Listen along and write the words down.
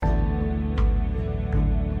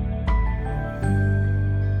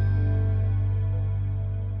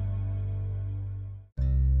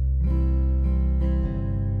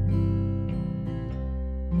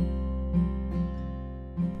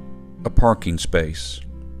parking space,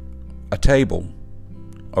 a table,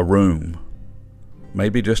 a room,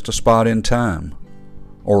 maybe just a spot in time,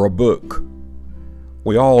 or a book.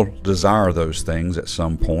 We all desire those things at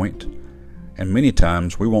some point, and many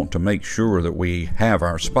times we want to make sure that we have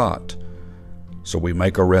our spot. So we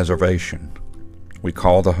make a reservation. We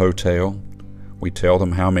call the hotel. We tell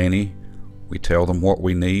them how many. We tell them what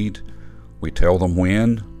we need. We tell them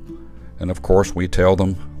when. And of course we tell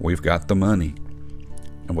them we've got the money.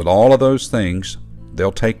 And with all of those things,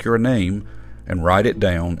 they'll take your name and write it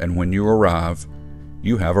down, and when you arrive,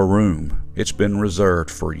 you have a room. It's been reserved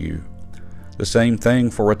for you. The same thing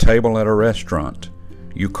for a table at a restaurant.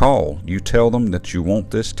 You call, you tell them that you want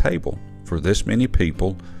this table for this many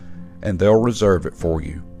people, and they'll reserve it for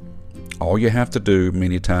you. All you have to do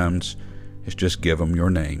many times is just give them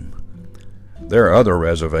your name. There are other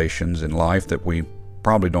reservations in life that we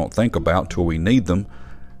probably don't think about till we need them,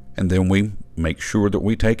 and then we make sure that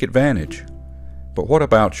we take advantage. But what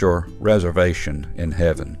about your reservation in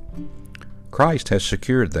heaven? Christ has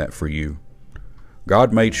secured that for you.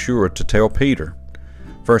 God made sure to tell Peter,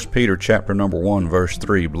 1 Peter chapter number 1, verse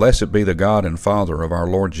 3, "Blessed be the God and Father of our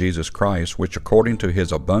Lord Jesus Christ, which according to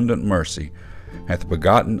his abundant mercy hath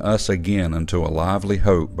begotten us again unto a lively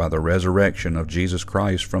hope by the resurrection of Jesus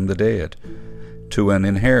Christ from the dead, to an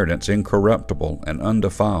inheritance incorruptible and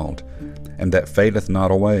undefiled, and that fadeth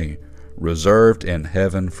not away, reserved in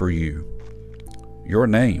heaven for you." Your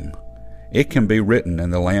name, it can be written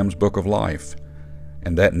in the Lamb's Book of Life,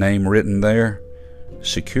 and that name written there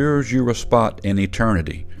secures you a spot in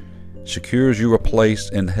eternity, secures you a place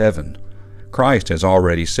in heaven. Christ has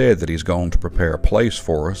already said that he's going to prepare a place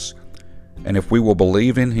for us, and if we will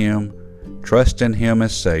believe in him, trust in him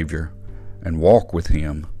as Savior, and walk with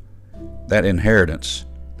him, that inheritance,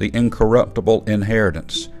 the incorruptible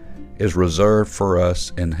inheritance, is reserved for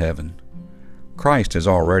us in heaven. Christ has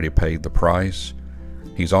already paid the price.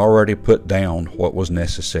 He's already put down what was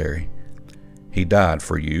necessary. He died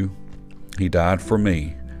for you. He died for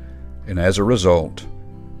me. And as a result,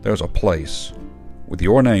 there's a place with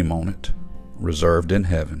your name on it, reserved in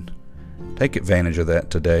heaven. Take advantage of that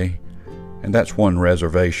today, and that's one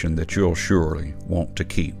reservation that you'll surely want to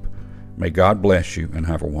keep. May God bless you and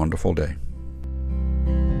have a wonderful day.